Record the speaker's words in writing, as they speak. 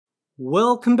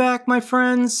Welcome back, my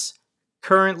friends.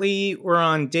 Currently, we're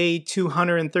on day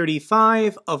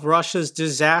 235 of Russia's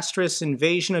disastrous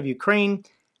invasion of Ukraine,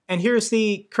 and here's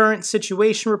the current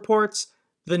situation reports.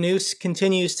 The noose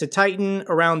continues to tighten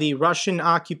around the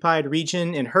Russian-occupied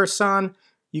region in Kherson.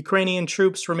 Ukrainian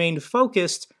troops remained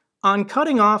focused on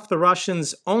cutting off the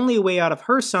Russians' only way out of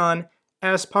Kherson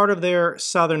as part of their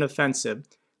southern offensive.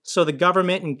 So the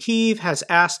government in Kyiv has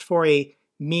asked for a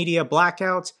media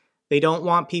blackout. They don't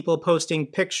want people posting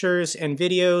pictures and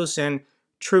videos and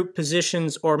troop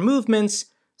positions or movements,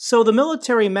 so the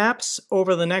military maps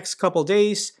over the next couple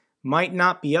days might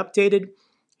not be updated.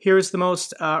 Here's the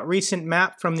most recent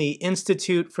map from the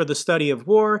Institute for the Study of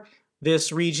War,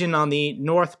 this region on the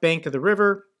north bank of the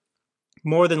river.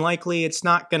 More than likely, it's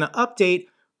not going to update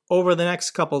over the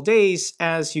next couple days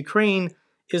as Ukraine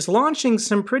is launching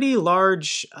some pretty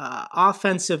large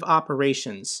offensive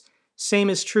operations.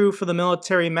 Same is true for the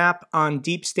military map on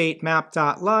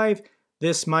deepstatemap.live.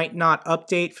 This might not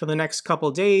update for the next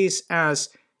couple days as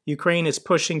Ukraine is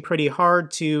pushing pretty hard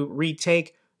to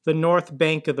retake the north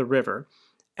bank of the river.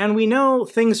 And we know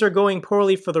things are going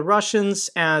poorly for the Russians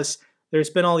as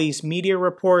there's been all these media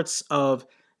reports of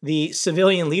the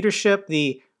civilian leadership,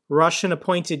 the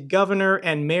Russian-appointed governor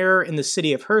and mayor in the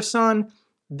city of Kherson.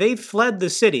 They've fled the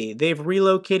city. They've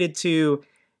relocated to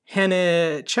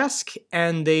Annexed,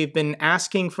 and they've been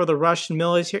asking for the Russian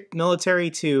military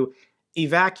to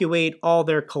evacuate all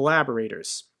their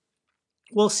collaborators.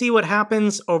 We'll see what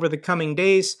happens over the coming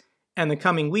days and the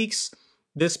coming weeks.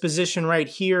 This position right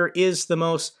here is the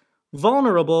most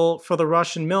vulnerable for the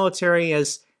Russian military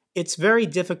as it's very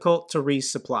difficult to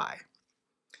resupply.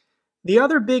 The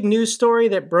other big news story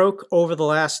that broke over the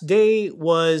last day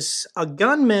was a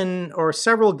gunman or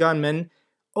several gunmen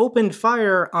opened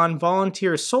fire on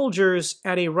volunteer soldiers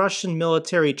at a Russian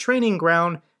military training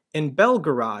ground in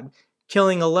Belgorod,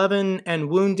 killing 11 and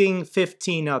wounding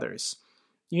 15 others.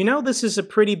 You know this is a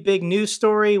pretty big news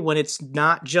story when it's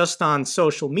not just on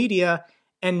social media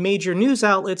and major news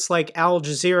outlets like Al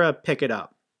Jazeera pick it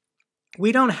up.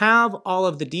 We don't have all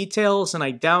of the details, and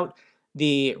I doubt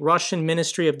the Russian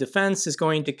Ministry of Defense is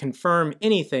going to confirm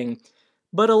anything,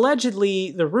 but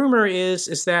allegedly the rumor is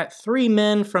that 3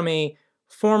 men from a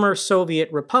former Soviet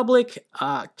republic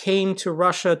came to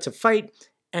Russia to fight,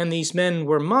 and these men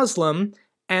were Muslim,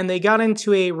 and they got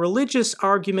into a religious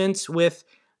argument with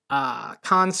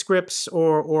conscripts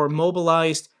or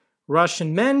mobilized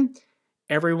Russian men.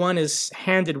 Everyone is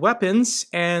handed weapons,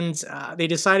 and they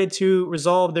decided to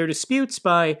resolve their disputes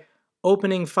by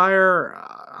opening fire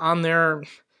on their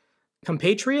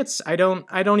compatriots. I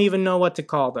don't even know what to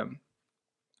call them.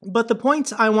 But the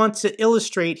point I want to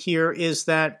illustrate here is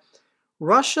that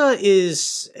Russia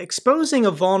is exposing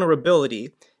a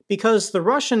vulnerability because the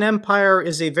Russian Empire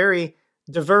is a very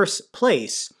diverse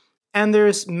place, and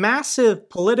there's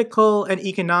massive political and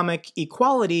economic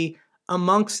equality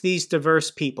amongst these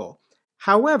diverse people.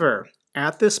 However,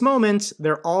 at this moment,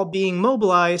 they're all being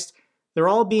mobilized, they're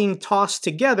all being tossed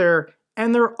together,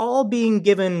 and they're all being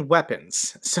given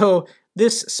weapons. So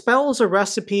this spells a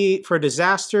recipe for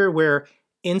disaster where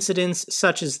incidents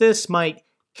such as this might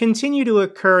continue to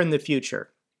occur in the future.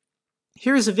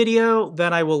 Here's a video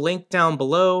that I will link down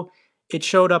below. It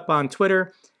showed up on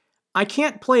Twitter. I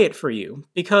can't play it for you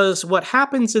because what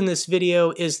happens in this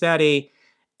video is that a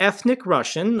ethnic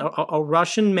Russian, a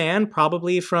Russian man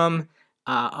probably from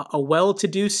a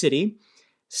well-to-do city,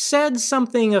 said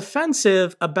something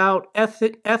offensive about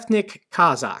ethnic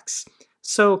Kazakhs.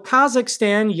 So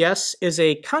Kazakhstan, yes, is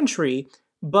a country,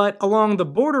 but along the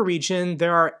border region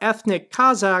there are ethnic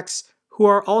Kazakhs who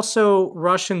are also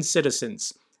Russian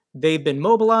citizens. They've been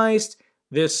mobilized.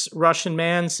 This Russian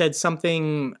man said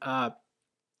something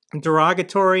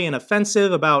derogatory and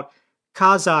offensive about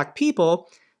Kazakh people.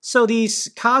 So these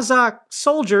Kazakh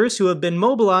soldiers who have been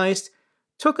mobilized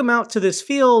took him out to this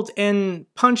field and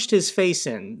punched his face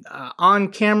in, on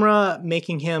camera,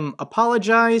 making him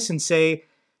apologize and say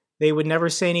they would never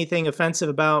say anything offensive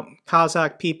about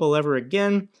Kazakh people ever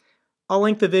again. I'll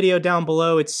link the video down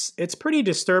below. It's pretty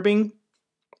disturbing.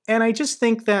 And I just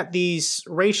think that these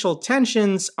racial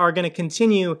tensions are going to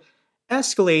continue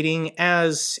escalating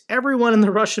as everyone in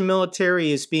the Russian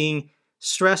military is being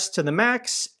stressed to the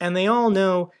max, and they all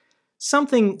know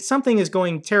something is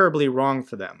going terribly wrong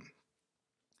for them.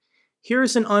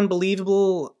 Here's an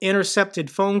unbelievable intercepted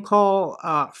phone call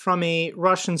from a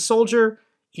Russian soldier,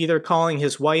 either calling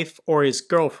his wife or his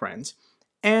girlfriend.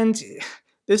 And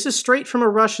this is straight from a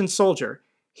Russian soldier.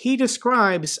 He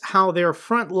describes how their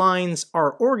front lines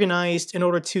are organized in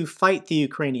order to fight the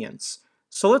Ukrainians.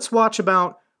 So let's watch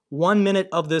about 1 minute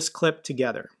of this clip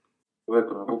together.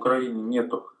 В Украине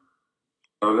нету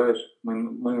Представляешь,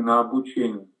 мы на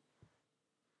обучении.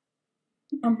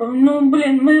 Ну,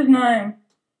 блин, мы знаем.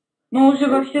 Мы уже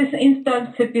во все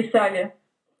инстанции писали.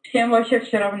 Всем вообще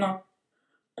все равно.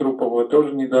 Трупов вы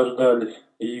тоже не дождались,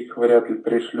 и их вряд ли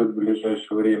пришлют в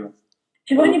ближайшее время.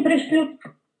 Чего не пришлют?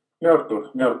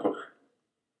 Мертвых.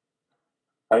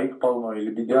 А их полно, и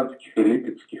лебедянских, и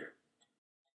липецких.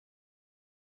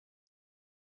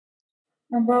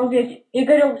 Обалдеть.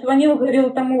 Игорек звонил,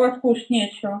 говорил, там у вас кушать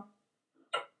нечего.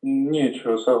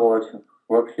 Нечего, согласен.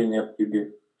 Вообще нет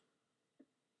еды.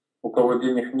 У кого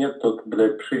денег нет, тот,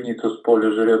 блядь, пшеницу с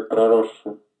поля жрет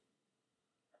проросшую.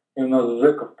 И у нас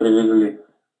зэков привезли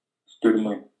с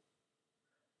тюрьмы.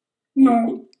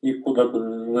 Ну. Их куда-то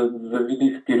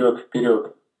завели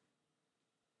вперед.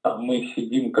 А мы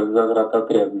сидим, как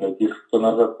заградотряд, блядь. Если кто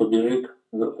назад побежит,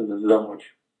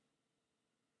 замочь.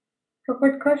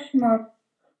 Какой кошмар.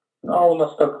 А у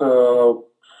нас так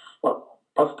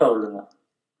поставлено.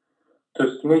 То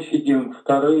есть мы сидим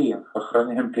вторые,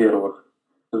 охраняем первых.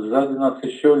 Сзади нас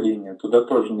еще линия, туда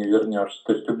тоже не вернешься.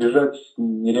 То есть убежать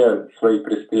нереально, свои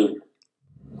пристрелят.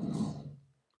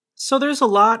 So there's a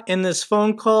lot in this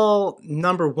phone call.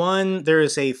 Number one, there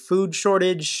is a food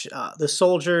shortage. The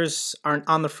soldiers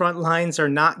on the front lines are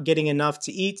not getting enough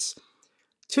to eat.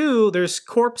 Two, there's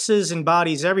corpses and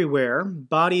bodies everywhere.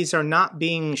 Bodies are not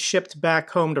being shipped back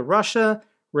home to Russia,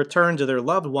 returned to their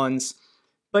loved ones.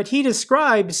 But he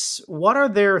describes what are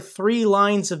their 3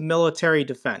 lines of military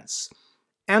defense.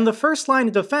 And the first line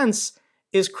of defense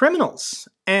is criminals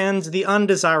and the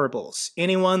undesirables.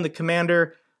 Anyone the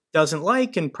commander doesn't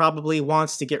like and probably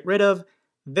wants to get rid of,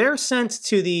 they're sent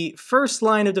to the first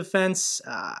line of defense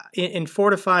in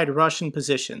fortified Russian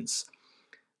positions.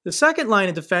 The second line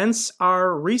of defense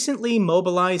are recently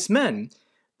mobilized men.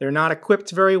 They're not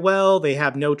equipped very well, they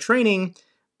have no training,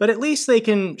 but at least they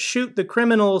can shoot the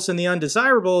criminals and the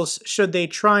undesirables should they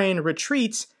try and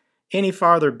retreat any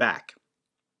farther back.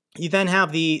 You then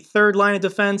have the third line of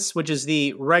defense, which is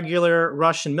the regular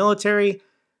Russian military.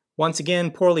 Once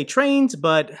again, poorly trained,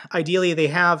 but ideally they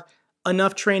have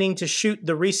enough training to shoot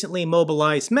the recently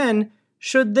mobilized men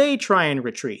should they try and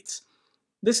retreat.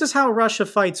 This is how Russia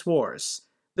fights wars.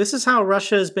 This is how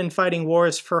Russia has been fighting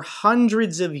wars for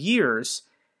hundreds of years,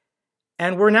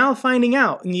 and we're now finding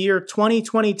out in the year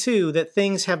 2022 that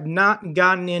things have not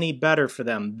gotten any better for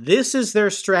them. This is their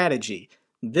strategy.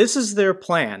 This is their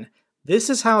plan.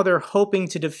 This is how they're hoping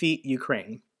to defeat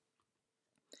Ukraine.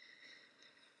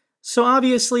 So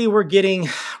obviously we're getting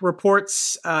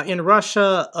reports in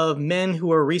Russia of men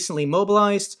who are recently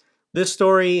mobilized. This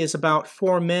story is about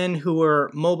 4 men who were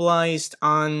mobilized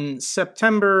on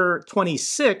September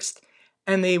 26th,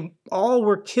 and they all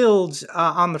were killed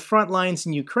on the front lines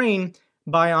in Ukraine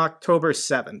by October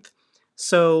 7th.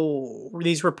 So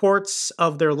these reports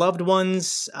of their loved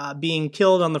ones being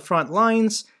killed on the front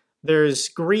lines, there's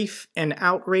grief and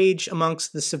outrage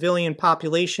amongst the civilian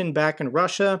population back in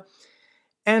Russia.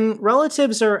 And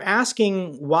relatives are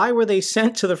asking why were they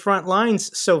sent to the front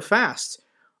lines so fast?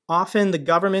 Often the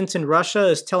government in Russia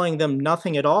is telling them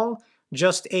nothing at all,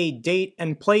 just a date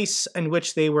and place in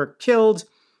which they were killed,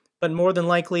 but more than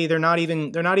likely they're not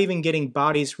even getting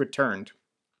bodies returned.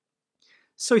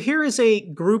 So here is a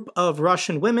group of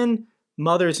Russian women,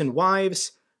 mothers and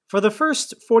wives. For the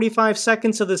first 45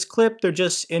 seconds of this clip, they're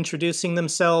just introducing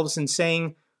themselves and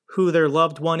saying who their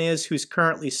loved one is who's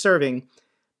currently serving.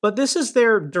 But this is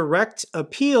their direct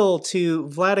appeal to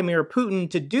Vladimir Putin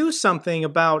to do something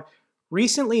about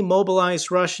recently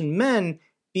mobilized Russian men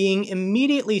being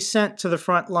immediately sent to the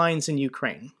front lines in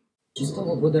Ukraine.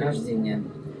 Какого года рождения?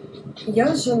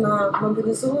 Я жена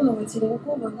мобилизованного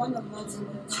Теренкова Ивана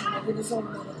Владимировича,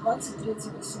 мобилизованного 23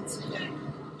 сентября.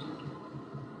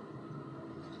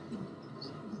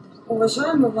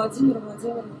 Уважаемый Владимир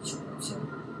Владимирович Путин,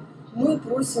 мы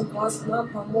просим вас нам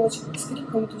помочь с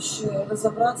криком души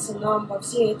разобраться нам во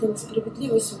всей этой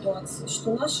несправедливой ситуации,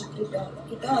 что наших ребят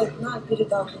кидают на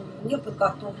передовую,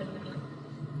 неподготовленными.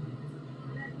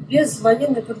 Без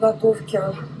военной подготовки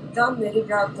данные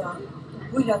ребята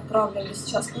были отправлены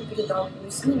сейчас на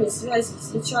передовую, с ними связи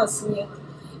сейчас нет.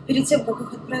 Перед тем, как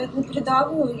их отправить на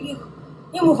передовую,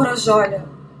 им угрожали.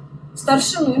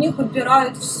 Старшины у них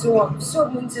отбирают все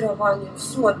обмундирование,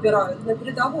 все отбирают на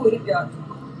передовую ребят.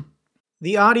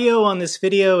 The audio on this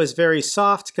video is very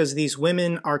soft because these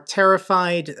women are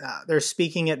terrified. They're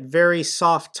speaking at very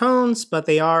soft tones, but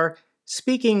they are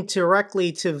speaking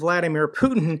directly to Vladimir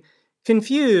Putin,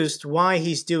 confused why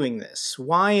he's doing this.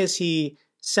 Why is he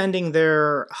sending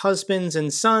their husbands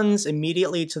and sons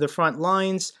immediately to the front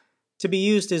lines to be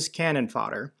used as cannon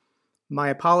fodder? My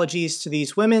apologies to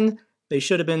these women. They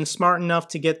should have been smart enough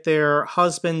to get their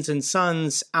husbands and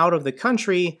sons out of the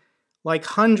country, like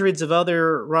hundreds of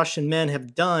other Russian men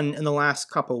have done in the last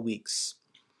couple weeks.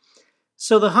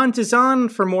 So the hunt is on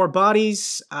for more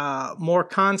bodies, more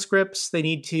conscripts. They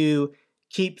need to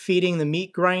keep feeding the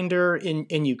meat grinder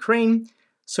in Ukraine.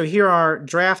 So here are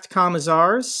draft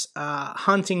commissars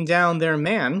hunting down their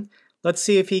man. Let's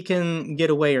see if he can get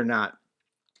away or not.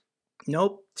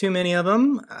 Nope, too many of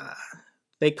them.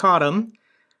 They caught him.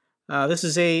 This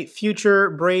is a future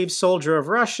brave soldier of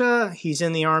Russia. He's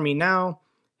in the army now.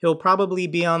 He'll probably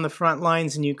be on the front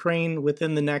lines in Ukraine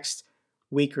within the next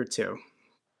week or two.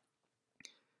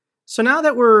 So now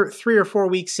that we're 3 or 4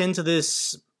 weeks into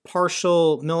this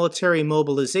partial military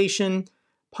mobilization,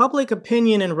 public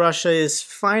opinion in Russia is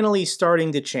finally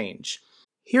starting to change.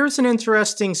 Here's an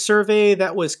interesting survey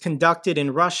that was conducted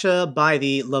in Russia by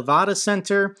the Levada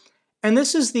Center, and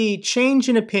this is the change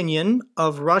in opinion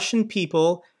of Russian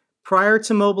people prior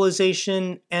to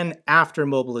mobilization and after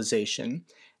mobilization.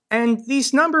 And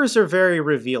these numbers are very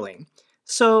revealing.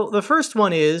 So the first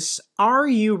one is, are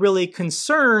you really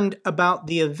concerned about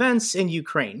the events in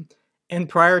Ukraine? And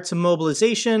prior to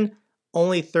mobilization,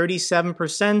 only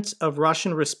 37% of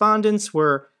Russian respondents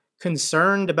were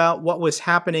concerned about what was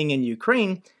happening in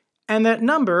Ukraine, and that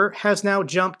number has now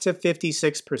jumped to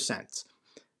 56%.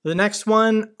 The next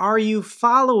one, are you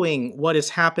following what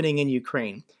is happening in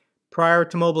Ukraine? Prior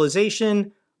to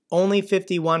mobilization, only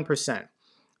 51%.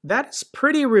 That's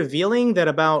pretty revealing that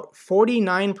about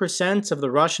 49% of the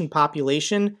Russian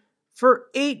population for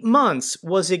 8 months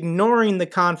was ignoring the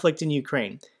conflict in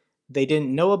Ukraine. They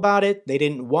didn't know about it. They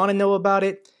didn't want to know about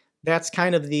it. That's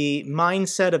kind of the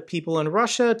mindset of people in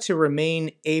Russia, to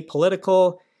remain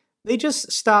apolitical. They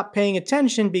just stop paying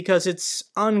attention because it's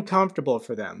uncomfortable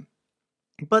for them.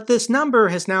 But this number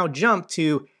has now jumped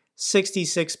to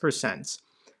 66%.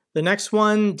 The next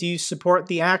one, do you support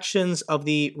the actions of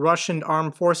the Russian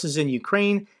armed forces in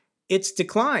Ukraine? It's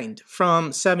declined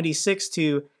from 76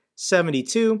 to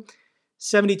 72.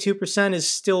 72% is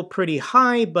still pretty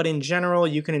high, but in general,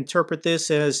 you can interpret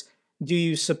this as, do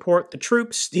you support the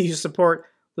troops? Do you support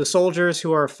the soldiers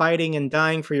who are fighting and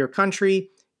dying for your country,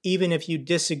 even if you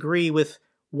disagree with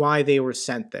why they were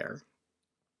sent there?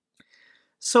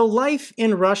 So life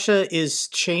in Russia is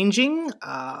changing.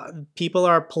 People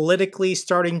are politically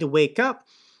starting to wake up.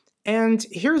 And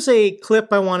here's a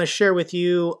clip I want to share with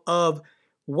you of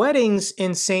weddings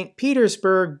in St.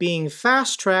 Petersburg being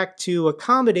fast-tracked to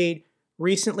accommodate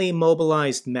recently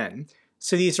mobilized men.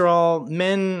 So these are all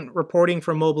men reporting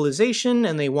for mobilization,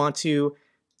 and they want to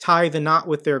tie the knot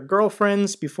with their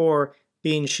girlfriends before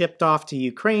being shipped off to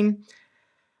Ukraine.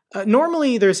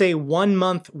 Normally, there's a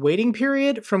 1-month waiting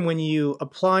period from when you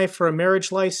apply for a marriage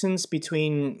license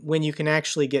between when you can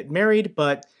actually get married,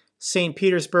 but St.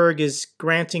 Petersburg is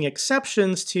granting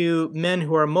exceptions to men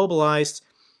who are mobilized.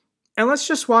 And let's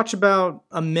just watch about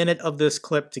a minute of this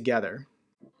clip together.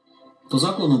 По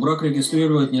закону брак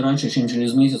регистрируют не раньше, чем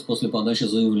через месяц после подачи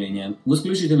заявления. В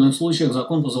исключительных случаях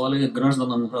закон позволяет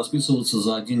гражданам расписываться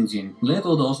за 1 день. Для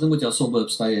этого должны быть особые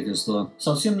обстоятельства.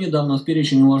 Совсем недавно в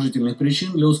перечень уважительных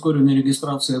причин для ускоренной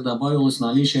регистрации добавилось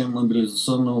наличие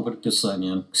мобилизационного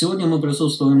предписания. Сегодня мы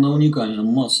присутствуем на уникальном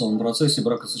массовом процессе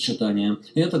бракосочетания.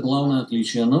 И это главное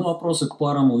отличие. Но вопросы к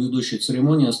парам у ведущей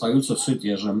церемонии остаются все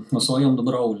те же. О своем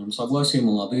добровольном согласии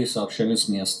молодые сообщали с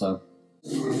места.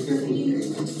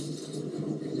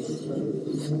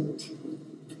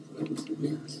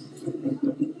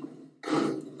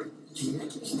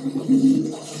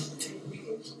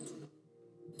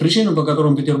 Причины, по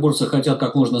которым петербуржцы хотят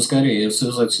как можно скорее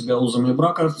связать себя узами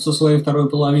брака со своей второй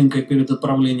половинкой перед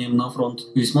отправлением на фронт,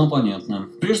 весьма понятны.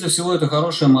 Прежде всего, это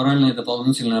хорошая моральная и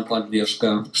дополнительная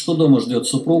поддержка. Что дома ждет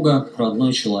супруга,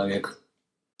 родной человек.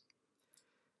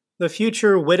 The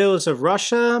future widows of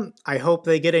Russia, I hope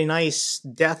they get a nice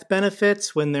death benefit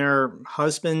when their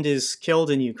husband is killed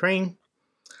in Ukraine.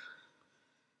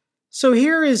 So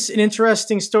here is an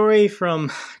interesting story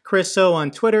from Chris O on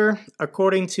Twitter.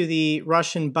 According to the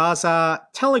Russian Baza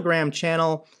Telegram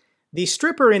channel, the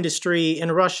stripper industry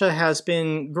in Russia has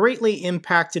been greatly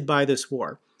impacted by this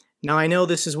war. Now I know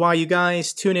this is why you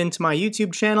guys tune into my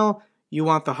YouTube channel. You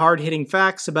want the hard-hitting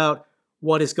facts about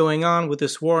what is going on with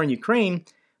this war in Ukraine.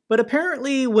 But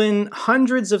apparently when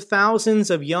hundreds of thousands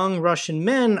of young Russian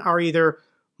men are either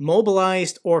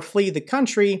mobilized or flee the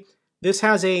country, this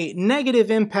has a negative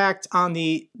impact on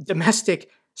the domestic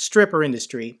stripper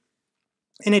industry.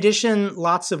 In addition,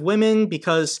 lots of women,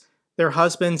 because their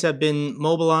husbands have been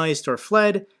mobilized or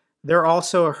fled, they're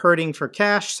also hurting for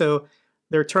cash, so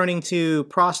they're turning to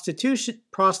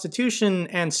prostitution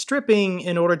and stripping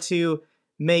in order to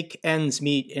make ends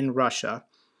meet in Russia.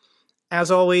 As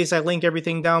always, I link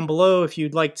everything down below if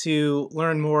you'd like to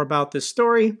learn more about this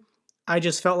story. I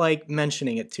just felt like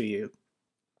mentioning it to you.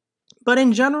 But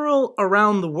in general,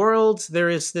 around the world, there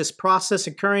is this process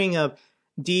occurring of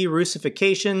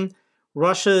de-Russification.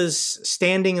 Russia's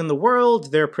standing in the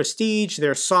world, their prestige,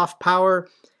 their soft power,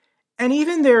 and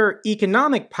even their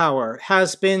economic power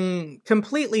has been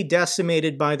completely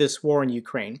decimated by this war in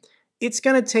Ukraine. It's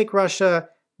going to take Russia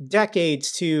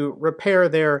decades to repair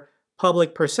their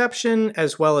public perception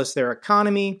as well as their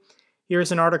economy.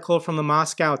 Here's an article from the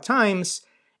Moscow Times.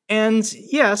 And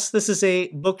yes, this is a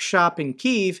bookshop in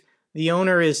Kyiv. The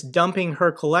owner is dumping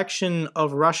her collection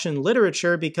of Russian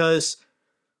literature because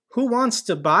who wants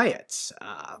to buy it?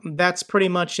 That's pretty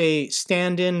much a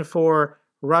stand-in for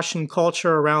Russian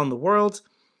culture around the world.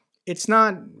 It's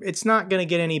not going to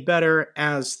get any better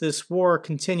as this war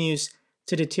continues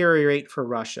to deteriorate for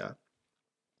Russia.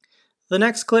 The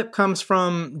next clip comes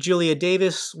from Julia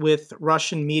Davis with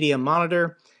Russian Media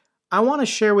Monitor. I want to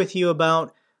share with you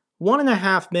about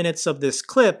 1.5 minutes of this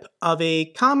clip of a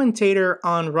commentator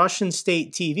on Russian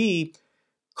state TV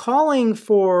calling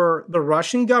for the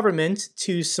Russian government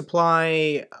to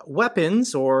supply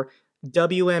weapons, or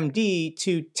WMD,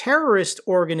 to terrorist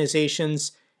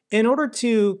organizations in order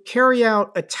to carry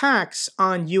out attacks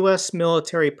on U.S.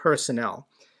 military personnel.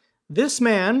 This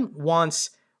man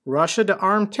wants Russia to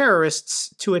arm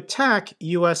terrorists to attack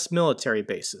U.S. military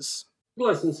bases.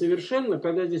 Согласен совершенно,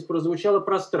 когда здесь прозвучало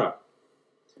про страх.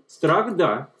 Страх,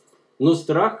 да, но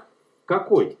страх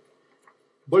какой?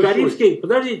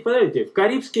 Подождите, в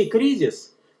Карибский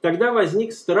кризис тогда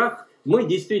возник страх. Мы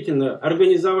действительно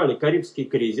организовали Карибский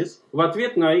кризис в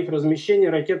ответ на их размещение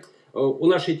ракет у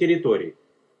нашей территории.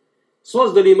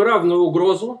 Создали им равную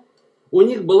угрозу, у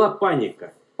них была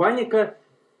паника. Паника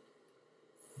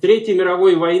Третьей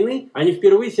мировой войны, они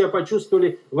впервые себя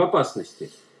почувствовали в опасности.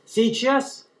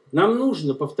 Сейчас нам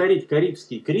нужно повторить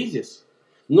Карибский кризис,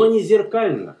 но не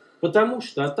зеркально, потому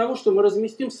что от того, что мы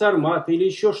разместим сарматы или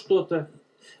еще что-то,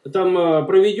 там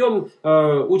проведем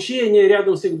учения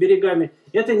рядом с их берегами,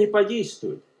 это не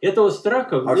подействует. Этого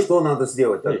страха... Что надо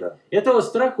сделать тогда? Этого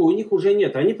страха у них уже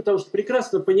нет. Они потому что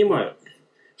прекрасно понимают,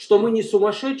 что мы не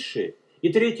сумасшедшие,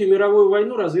 и Третью мировую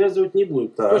войну развязывать не будем.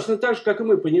 Так. Точно так же, как и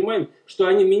мы понимаем, что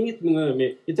они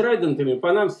минитменами и трайдентами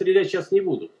по нам стрелять сейчас не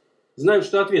будут. Знают,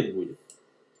 что ответ будет.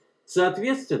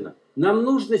 Соответственно, нам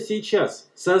нужно сейчас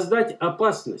создать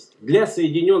опасность для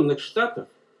Соединенных Штатов,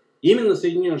 именно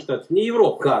Соединенных Штатов, не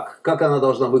Европы. Как она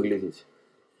должна выглядеть?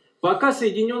 Пока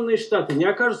Соединенные Штаты не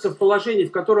окажутся в положении,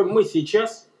 в котором мы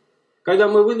сейчас, когда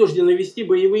мы вынуждены вести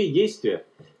боевые действия,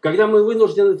 когда мы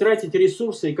вынуждены тратить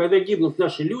ресурсы и когда гибнут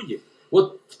наши люди,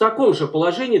 вот в таком же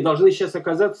положении должны сейчас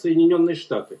оказаться Соединенные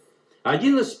Штаты.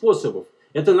 Один из способов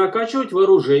 – это накачивать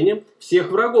вооружением всех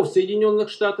врагов Соединенных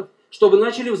Штатов, чтобы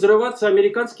начали взрываться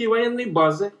американские военные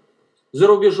базы за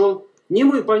рубежом. Не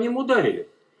мы по ним ударили.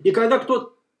 И когда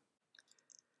кто-то...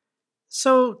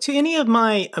 So, to any of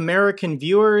my American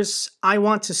viewers, I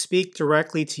want to speak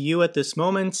directly to you at this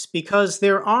moment because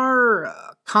there are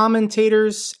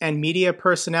commentators and media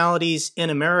personalities in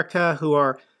America who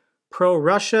are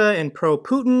pro-Russia and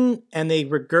pro-Putin, and they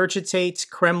regurgitate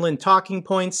Kremlin talking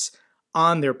points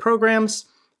on their programs.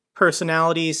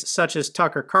 Personalities such as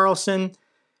Tucker Carlson.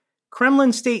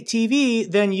 Kremlin State TV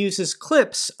then uses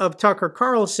clips of Tucker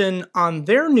Carlson on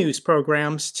their news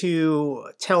programs to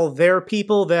tell their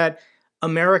people that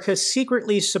America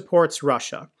secretly supports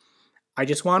Russia. I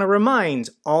just want to remind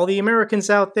all the Americans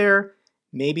out there,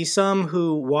 maybe some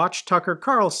who watch Tucker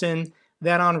Carlson,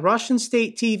 that on Russian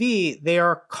state TV, they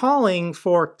are calling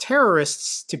for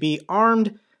terrorists to be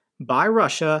armed by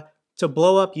Russia to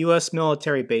blow up U.S.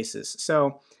 military bases.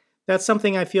 So that's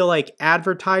something I feel like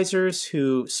advertisers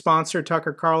who sponsor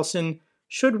Tucker Carlson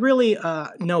should really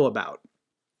know about.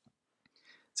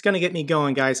 It's going to get me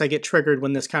going, guys. I get triggered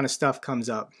when this kind of stuff comes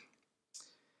up.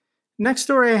 Next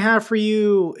story I have for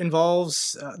you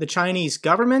involves the Chinese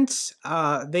government.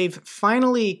 They've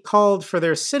finally called for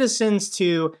their citizens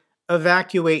to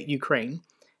evacuate Ukraine.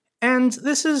 And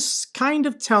this is kind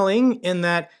of telling in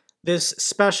that this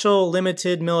special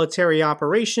limited military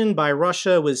operation by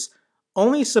Russia was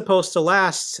only supposed to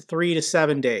last 3 to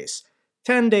 7 days,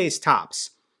 10 days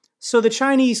tops. So the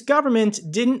Chinese government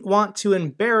didn't want to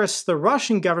embarrass the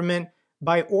Russian government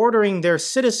by ordering their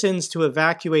citizens to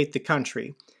evacuate the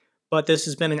country. But this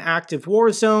has been an active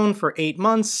war zone for 8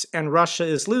 months and Russia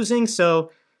is losing,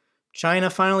 so China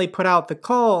finally put out the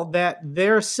call that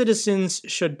their citizens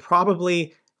should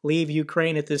probably leave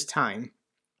Ukraine at this time.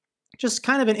 Just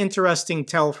kind of an interesting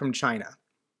tell from China.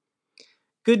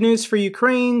 Good news for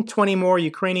Ukraine, 20 more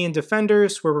Ukrainian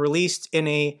defenders were released in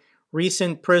a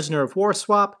recent prisoner of war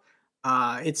swap.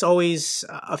 It's always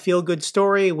a feel-good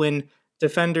story when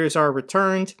defenders are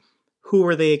returned. Who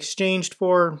were they exchanged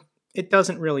for? It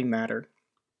doesn't really matter.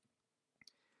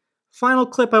 Final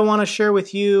clip I want to share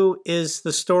with you is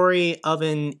the story of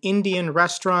an Indian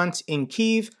restaurant in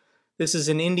Kyiv. This is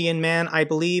an Indian man, I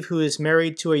believe, who is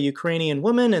married to a Ukrainian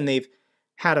woman, and they've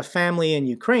had a family in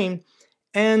Ukraine.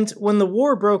 And when the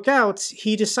war broke out,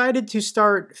 he decided to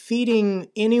start feeding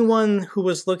anyone who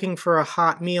was looking for a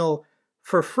hot meal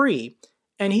for free.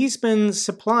 And he's been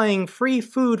supplying free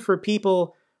food for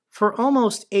people for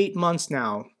almost 8 months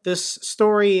now. This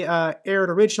story aired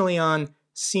originally on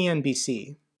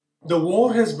CNBC. The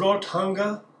war has brought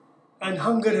hunger, and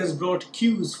hunger has brought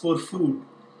queues for food.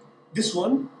 This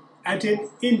one at an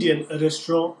Indian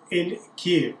restaurant in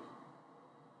Kiev.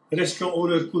 Restaurant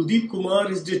owner Kuldeep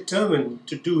Kumar is determined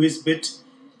to do his bit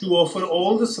to offer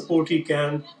all the support he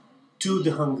can to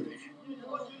the hungry.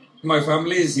 My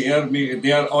family is here.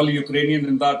 They are all Ukrainian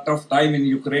in the tough time in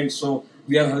Ukraine, so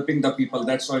we are helping the people.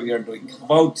 That's why we are doing.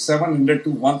 About 700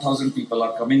 to 1,000 people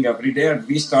are coming every day, and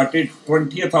we started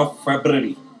 20th of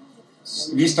February.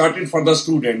 We started for the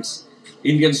students,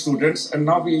 Indian students, and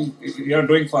now we are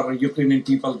doing for Ukrainian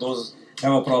people, those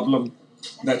have a problem.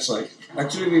 That's why.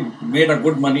 Actually, we made a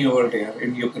good money over there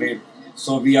in Ukraine.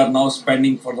 So we are now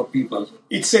spending for the people.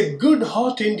 It's a good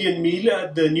hot Indian meal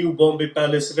at the New Bombay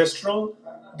Palace restaurant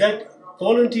that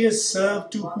volunteers serve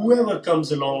to whoever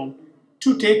comes along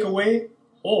to take away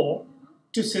or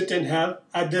to sit and have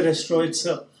at the restaurant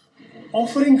itself.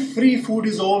 Offering free food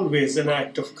is always an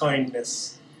act of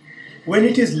kindness. When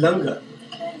it is langar,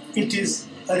 it is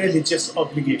a religious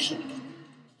obligation.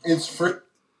 It's free.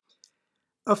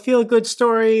 A feel-good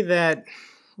story that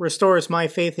restores my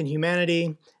faith in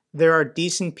humanity. There are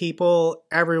decent people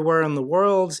everywhere in the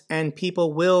world, and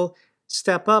people will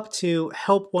step up to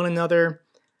help one another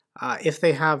if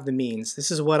they have the means. This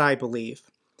is what I believe.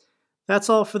 That's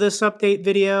all for this update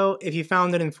video. If you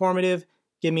found it informative,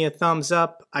 give me a thumbs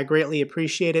up. I greatly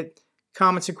appreciate it.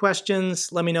 Comments or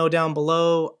questions, let me know down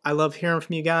below. I love hearing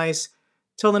from you guys.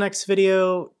 Till the next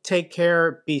video, take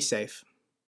care, be safe.